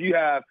 Or if you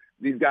have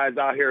these guys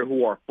out here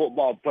who are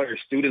football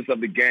players, students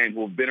of the game,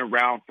 who have been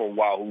around for a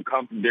while, who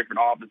come from different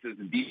offenses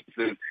and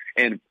defenses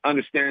and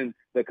understand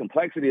the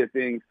complexity of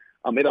things,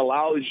 it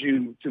allows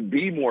you to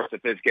be more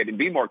sophisticated,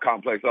 be more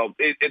complex. So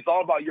it's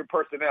all about your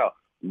personnel.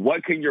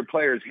 What can your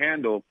players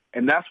handle?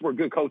 And that's where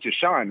good coaches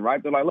shine,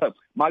 right? They're like, look,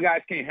 my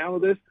guys can't handle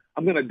this.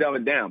 I'm going to dumb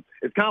it down.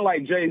 It's kind of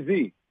like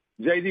Jay-Z.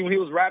 Jay-Z, when he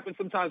was rapping,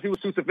 sometimes he was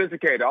too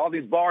sophisticated. All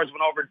these bars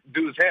went over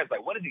dude's heads.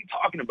 Like, what is he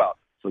talking about?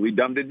 So he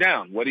dumbed it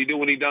down. What did he do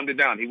when he dumbed it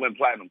down? He went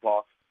platinum,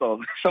 Paul.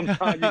 So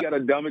sometimes you got to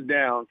dumb it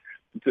down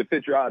to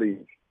fit your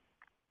audience.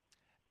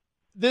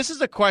 This is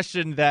a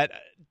question that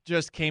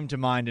just came to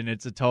mind, and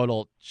it's a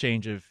total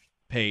change of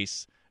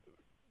pace.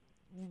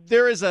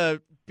 There is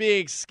a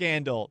big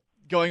scandal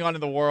going on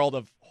in the world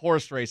of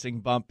horse racing,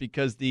 Bump,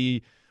 because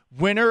the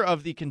winner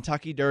of the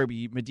Kentucky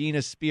Derby,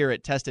 Medina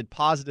Spirit, tested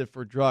positive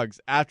for drugs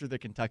after the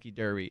Kentucky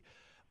Derby.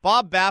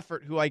 Bob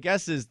Baffert, who I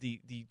guess is the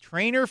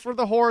trainer for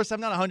the horse,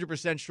 I'm not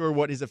 100% sure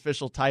what his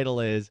official title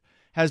is,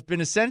 has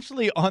been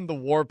essentially on the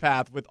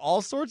warpath with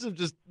all sorts of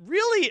just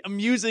really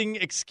amusing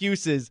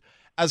excuses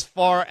as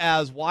far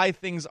as why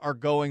things are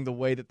going the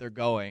way that they're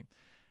going.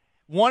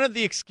 One of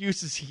the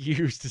excuses he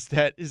used is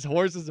that his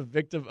horse is a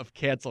victim of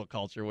cancel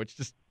culture, which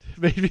just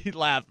made me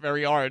laugh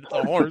very hard. It's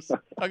a horse.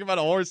 Talking about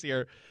a horse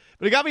here.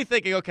 But it got me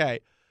thinking,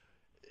 okay,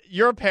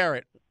 you're a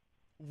parent.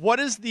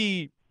 What is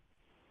the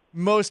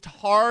most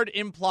hard,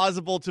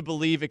 implausible to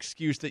believe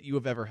excuse that you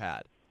have ever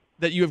had,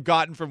 that you have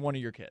gotten from one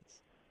of your kids?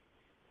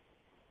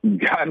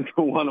 Gotten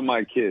from one of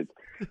my kids.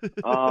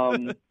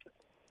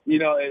 You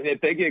know,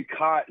 if they get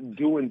caught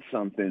doing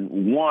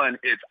something, one,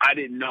 it's I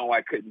didn't know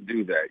I couldn't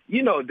do that.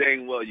 You know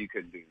dang well you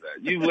couldn't do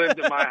that. You've lived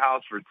in my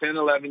house for 10,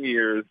 11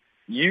 years.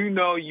 You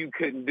know you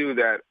couldn't do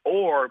that.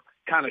 Or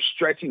kind of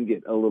stretching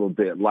it a little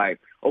bit. Like,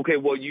 okay,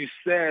 well, you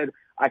said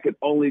I could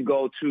only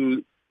go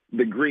to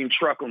the green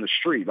truck on the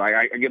street. Like,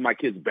 I give my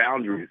kids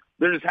boundaries.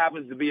 There just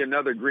happens to be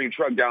another green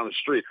truck down the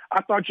street.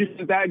 I thought you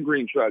said that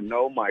green truck.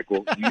 No,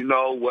 Michael, you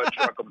know what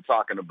truck I'm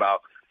talking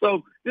about.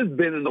 So just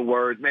bending the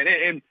words, man.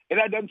 And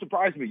that doesn't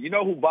surprise me. You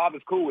know who Bob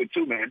is cool with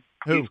too, man?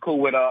 Who? He's cool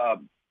with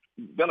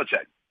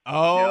Belichick.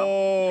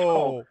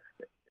 Oh.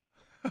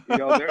 You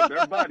know,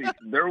 they're buddies.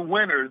 They're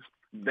winners.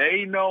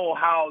 They know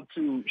how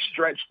to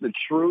stretch the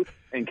truth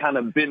and kind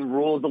of bend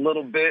rules a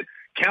little bit.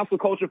 Cancel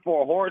culture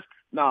for a horse?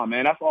 Nah,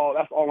 man, that's all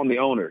on the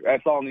owner.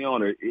 That's all on the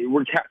owner.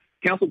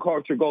 Cancel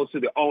culture goes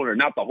to the owner,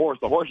 not the horse.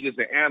 The horse is just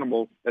an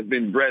animal that's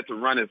been bred to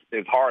run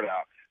his heart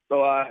out.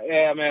 So,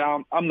 yeah,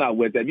 man, I'm not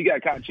with that. You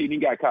got caught cheating.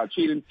 You got caught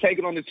cheating. Take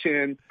it on the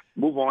chin.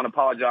 Move on.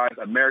 Apologize.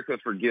 America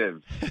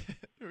forgives.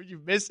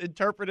 You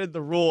misinterpreted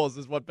the rules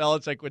is what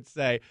Belichick would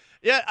say.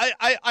 Yeah,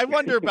 I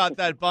wonder about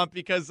that, Bump,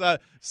 because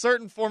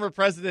certain former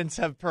presidents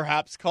have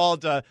perhaps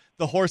called the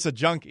horse a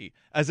junkie,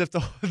 as if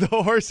the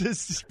horse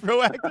is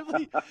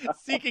proactively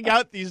seeking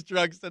out these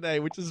drugs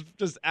today, which is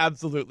just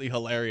absolutely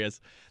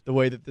hilarious, the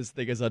way that this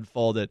thing has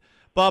unfolded.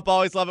 Bump,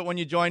 always love it when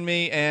you join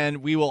me,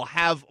 and we will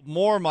have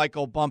more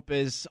Michael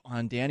Bumpus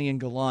on Danny and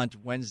Gallant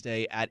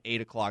Wednesday at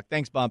 8 o'clock.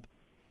 Thanks, Bump.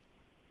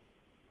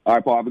 All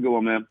right, Paul, have a good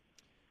one, man.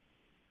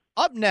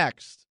 Up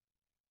next,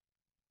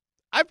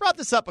 I brought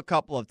this up a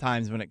couple of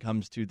times when it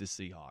comes to the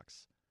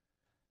Seahawks.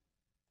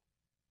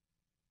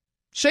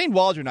 Shane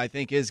Waldron, I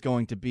think, is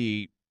going to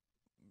be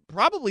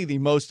probably the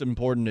most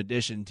important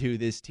addition to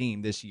this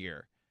team this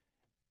year.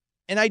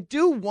 And I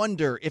do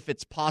wonder if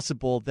it's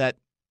possible that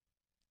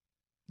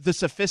the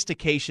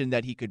sophistication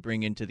that he could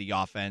bring into the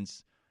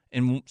offense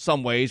in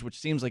some ways, which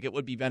seems like it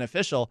would be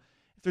beneficial.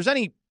 If there's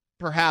any,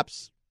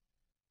 perhaps,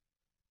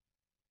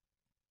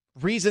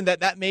 reason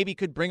that maybe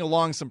could bring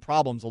along some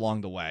problems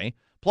along the way.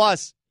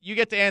 Plus, you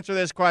get to answer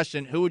this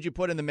question: who would you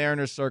put in the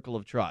Mariners' circle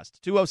of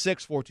trust?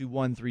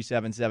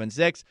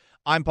 206-421-3776.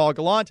 I'm Paul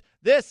Gallant.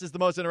 This is the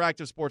most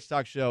interactive sports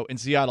talk show in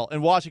Seattle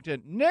and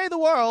Washington, nay, the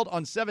world,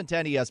 on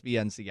 710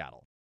 ESPN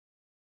Seattle.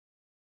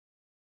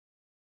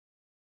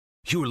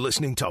 You're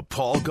listening to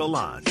Paul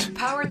Gallant.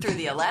 Powered through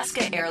the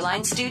Alaska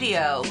Airlines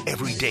Studio.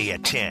 Every day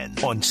at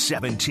 10 on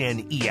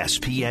 710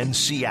 ESPN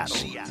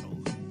Seattle.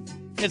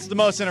 It's the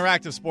most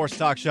interactive sports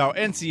talk show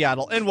in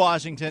Seattle, in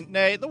Washington,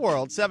 nay, the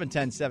world.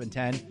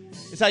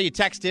 710-710 is how you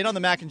text in on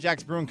the Mac and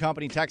Jack's Brewing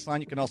Company text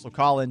line. You can also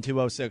call in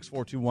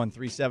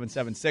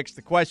 206-421-3776.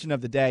 The question of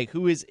the day: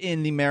 who is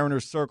in the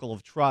Mariners' circle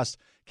of trust?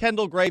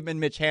 Kendall Graveman,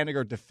 Mitch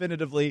Haniger,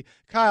 definitively.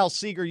 Kyle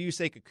Seager,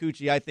 Yusei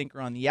Kikuchi, I think,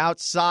 are on the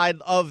outside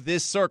of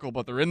this circle,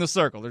 but they're in the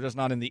circle. They're just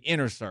not in the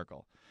inner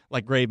circle,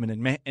 like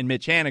Graveman and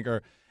Mitch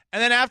Haniger.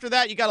 And then after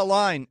that, you got a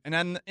line. And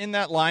then in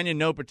that line, in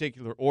no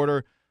particular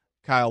order,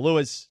 Kyle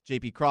Lewis,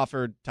 J.P.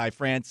 Crawford, Ty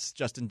France,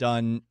 Justin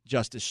Dunn,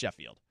 Justice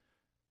Sheffield.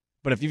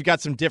 But if you've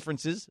got some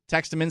differences,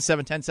 text them in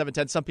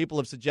 710-710. Some people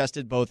have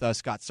suggested both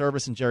Scott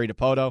Service and Jerry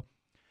DiPoto.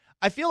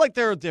 I feel like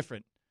they're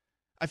different.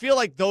 I feel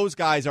like those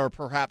guys are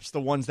perhaps the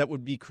ones that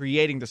would be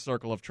creating the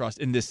circle of trust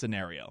in this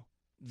scenario.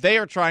 They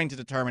are trying to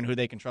determine who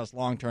they can trust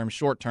long-term,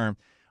 short-term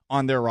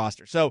on their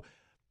roster. So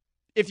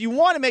if you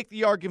want to make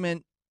the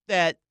argument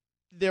that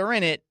they're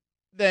in it,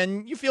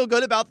 then you feel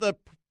good about the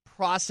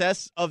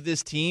process of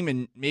this team,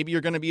 and maybe you're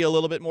going to be a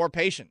little bit more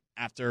patient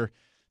after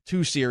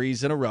 2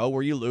 series in a row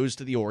where you lose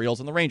to the Orioles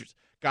and the Rangers.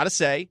 Got to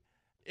say,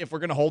 if we're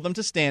going to hold them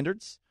to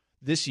standards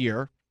this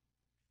year,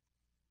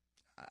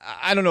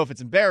 I don't know if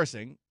it's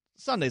embarrassing.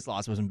 Sunday's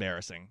loss was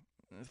embarrassing.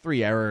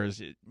 3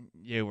 errors.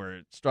 You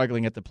were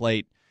struggling at the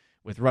plate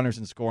with runners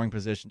in scoring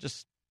position,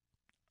 just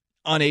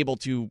unable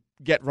to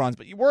get runs.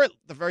 But you were at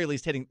the very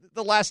least hitting.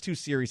 The last 2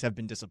 series have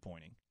been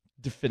disappointing,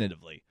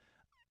 definitively.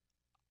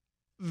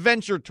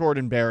 Venture toward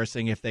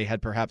embarrassing if they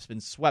had perhaps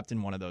been swept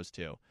in one of those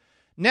 2.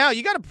 Now,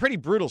 you got a pretty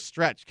brutal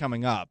stretch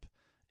coming up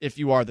if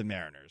you are the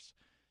Mariners.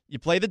 You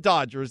play the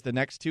Dodgers the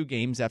next 2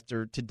 games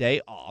after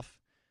today off.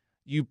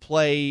 You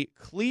play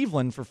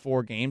Cleveland for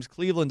 4 games.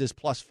 Cleveland is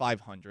plus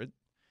 500.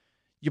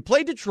 You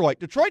play Detroit.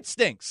 Detroit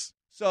stinks.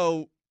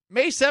 So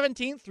May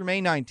 17th through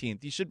May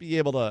 19th, you should be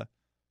able to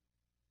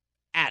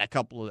add a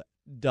couple of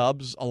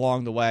dubs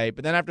along the way.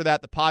 But then after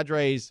that, the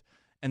Padres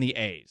and the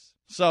A's.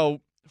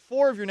 So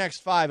 4 of your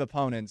next 5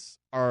 opponents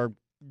are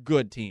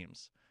good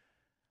teams.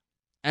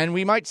 And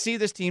we might see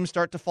this team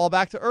start to fall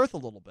back to earth a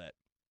little bit.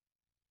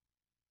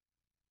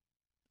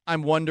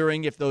 I'm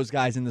wondering if those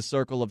guys in the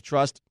circle of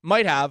trust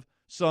might have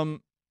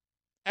some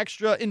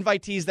extra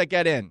invitees that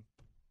get in.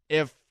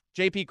 If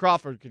J.P.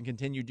 Crawford can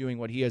continue doing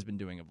what he has been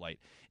doing of late.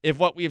 If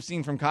what we have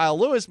seen from Kyle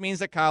Lewis means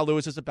that Kyle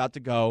Lewis is about to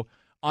go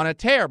on a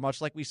tear, much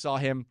like we saw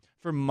him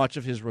for much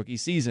of his rookie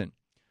season.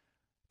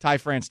 Ty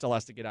France still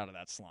has to get out of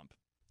that slump.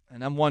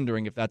 And I'm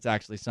wondering if that's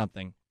actually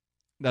something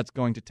that's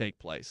going to take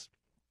place.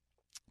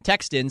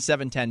 Text in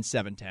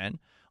 710-710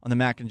 on the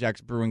Mac and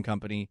Jack's Brewing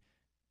Company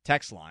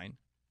text line.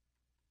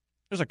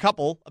 There's a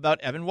couple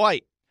about Evan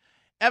White.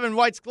 Evan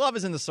White's glove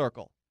is in the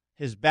circle.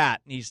 His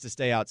bat needs to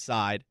stay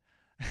outside.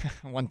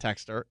 One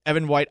texter.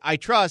 Evan White, I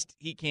trust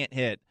he can't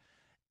hit.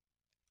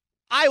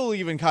 I will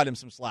even cut him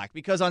some slack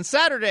because on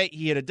Saturday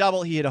he hit a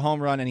double, he hit a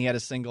home run, and he had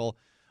a single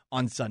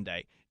on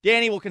Sunday.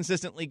 Danny will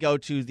consistently go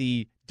to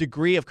the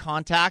degree of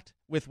contact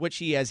with which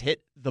he has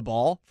hit the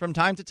ball from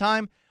time to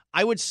time.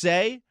 I would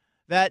say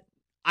that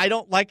I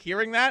don't like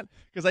hearing that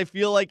because I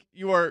feel like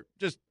you are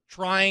just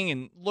trying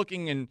and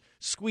looking and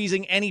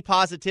squeezing any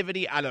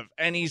positivity out of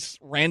any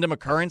random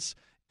occurrence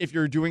if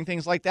you're doing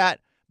things like that.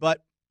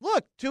 But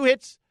look, 2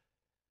 hits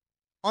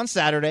on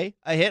Saturday,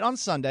 a hit on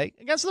Sunday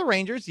against the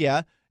Rangers.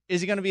 Yeah.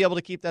 Is he going to be able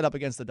to keep that up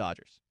against the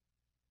Dodgers?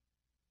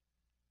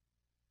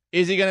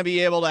 Is he going to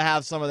be able to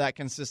have some of that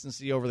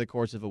consistency over the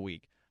course of a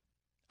week?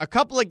 A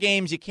couple of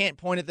games, you can't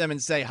point at them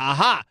and say,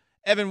 ha,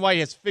 Evan White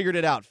has figured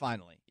it out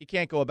finally. You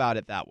can't go about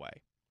it that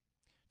way.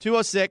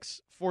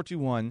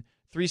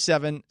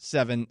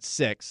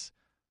 206-421-3776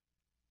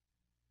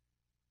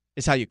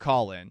 is how you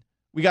call in.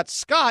 We got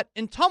Scott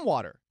in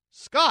Tumwater.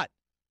 Scott,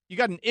 you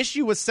got an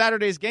issue with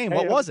Saturday's game. Hey,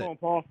 what was it? Going,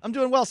 Paul? I'm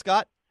doing well,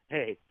 Scott.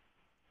 Hey,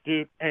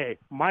 dude,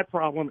 my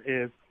problem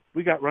is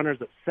we got runners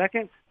at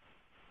second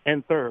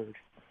and third.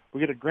 We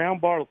get a ground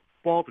ball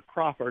to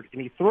Crawford,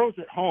 and he throws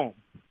it home,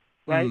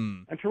 right?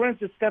 And Torrens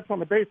just steps on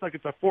the base like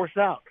it's a force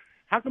out.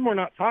 How come we're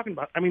not talking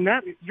about it? I mean,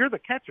 you're the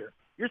catcher.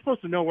 You're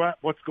supposed to know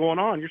what's going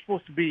on. You're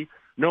supposed to be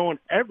knowing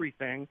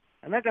everything,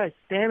 and that guy's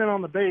standing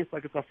on the base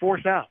like it's a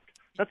force out.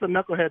 That's a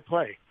knucklehead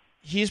play.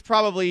 He's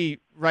probably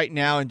right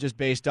now, and just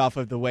based off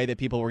of the way that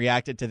people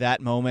reacted to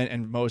that moment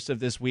and most of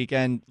this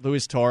weekend,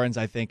 Luis Torrens,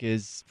 I think,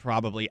 is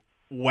probably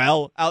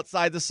well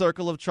outside the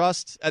circle of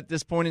trust at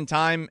this point in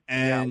time.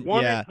 And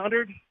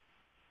 1-800,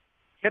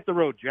 hit the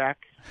road, Jack.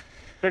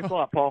 Thanks a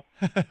lot, Paul.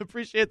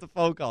 Appreciate the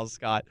phone call,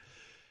 Scott.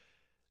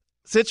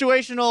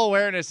 Situational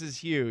awareness is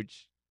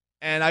huge.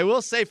 And I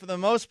will say, for the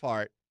most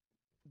part,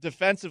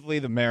 defensively,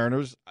 the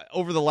Mariners,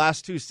 over the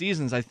last 2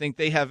 seasons, I think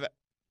they have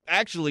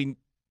actually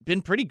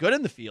been pretty good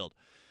in the field.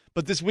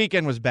 But this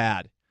weekend was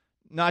bad.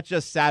 Not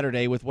just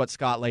Saturday with what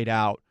Scott laid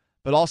out,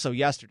 but also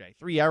yesterday.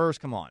 3 errors,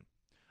 come on.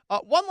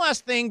 One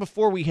last thing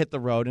before we hit the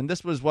road, and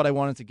this was what I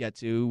wanted to get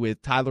to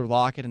with Tyler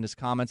Lockett and his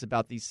comments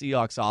about the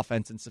Seahawks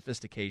offense and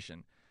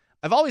sophistication.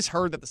 I've always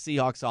heard that the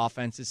Seahawks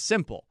offense is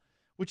simple,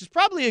 which is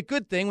probably a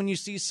good thing when you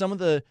see some of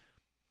the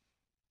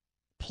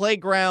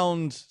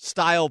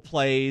playground-style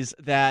plays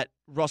that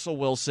Russell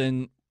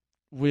Wilson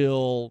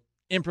will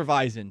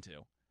improvise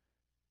into.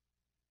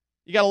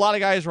 You got a lot of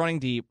guys running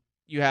deep.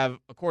 You have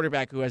a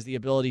quarterback who has the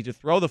ability to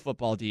throw the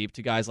football deep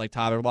to guys like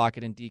Tyler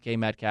Lockett and DK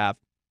Metcalf.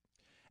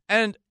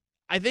 And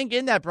I think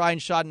in that Brian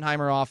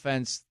Schottenheimer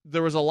offense,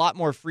 there was a lot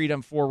more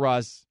freedom for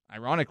Russ,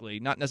 ironically,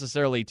 not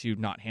necessarily to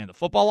not hand the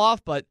football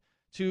off, but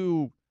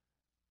to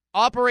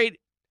operate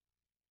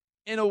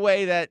in a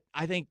way that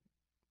I think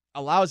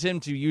allows him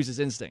to use his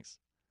instincts.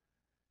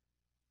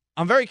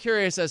 I'm very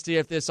curious as to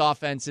if this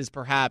offense is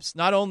perhaps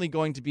not only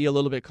going to be a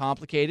little bit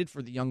complicated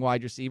for the young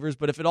wide receivers,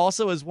 but if it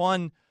also is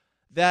one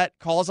that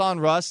calls on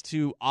Russ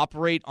to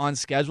operate on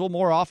schedule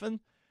more often.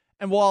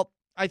 And while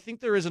I think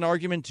there is an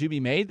argument to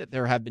be made that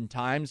there have been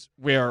times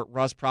where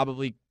Russ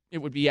probably, it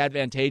would be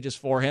advantageous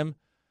for him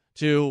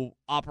to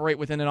operate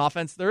within an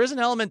offense, there is an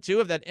element, too,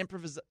 of that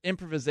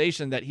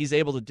improvisation that he's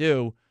able to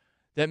do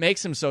that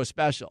makes him so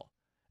special.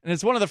 And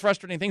it's one of the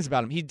frustrating things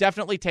about him. He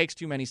definitely takes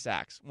too many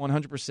sacks,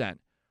 100%.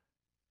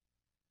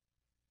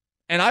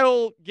 And I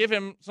will give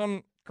him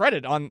some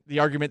credit on the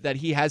argument that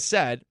he has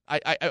said.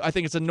 I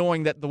think it's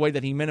annoying that the way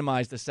that he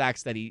minimized the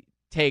sacks that he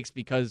takes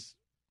because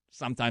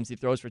sometimes he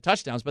throws for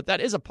touchdowns, but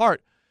that is a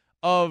part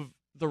of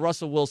the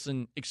Russell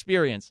Wilson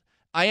experience.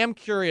 I am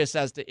curious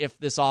as to if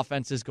this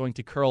offense is going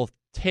to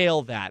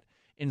curtail that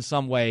in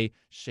some way,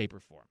 shape, or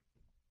form.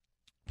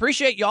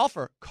 Appreciate y'all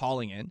for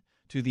calling in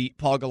to the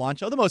Paul Gallant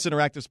Show, the most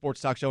interactive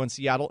sports talk show in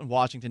Seattle and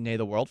Washington, nay,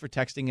 the world, for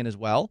texting in as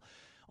well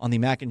on the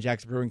Mac and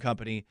Jack's Brewing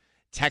Company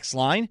text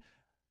line.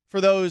 For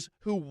those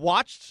who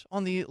watched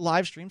on the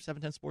live stream,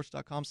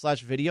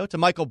 710sports.com/video, to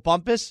Michael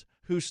Bumpus,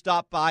 who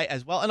stopped by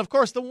as well. And, of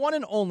course, the one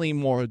and only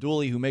Maura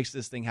Dooley, who makes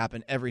this thing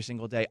happen every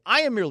single day.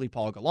 I am merely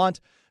Paul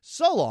Gallant.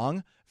 So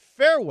long.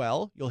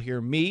 Farewell. You'll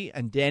hear me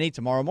and Danny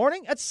tomorrow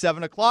morning at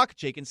 7 o'clock.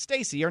 Jake and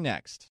Stacy are next.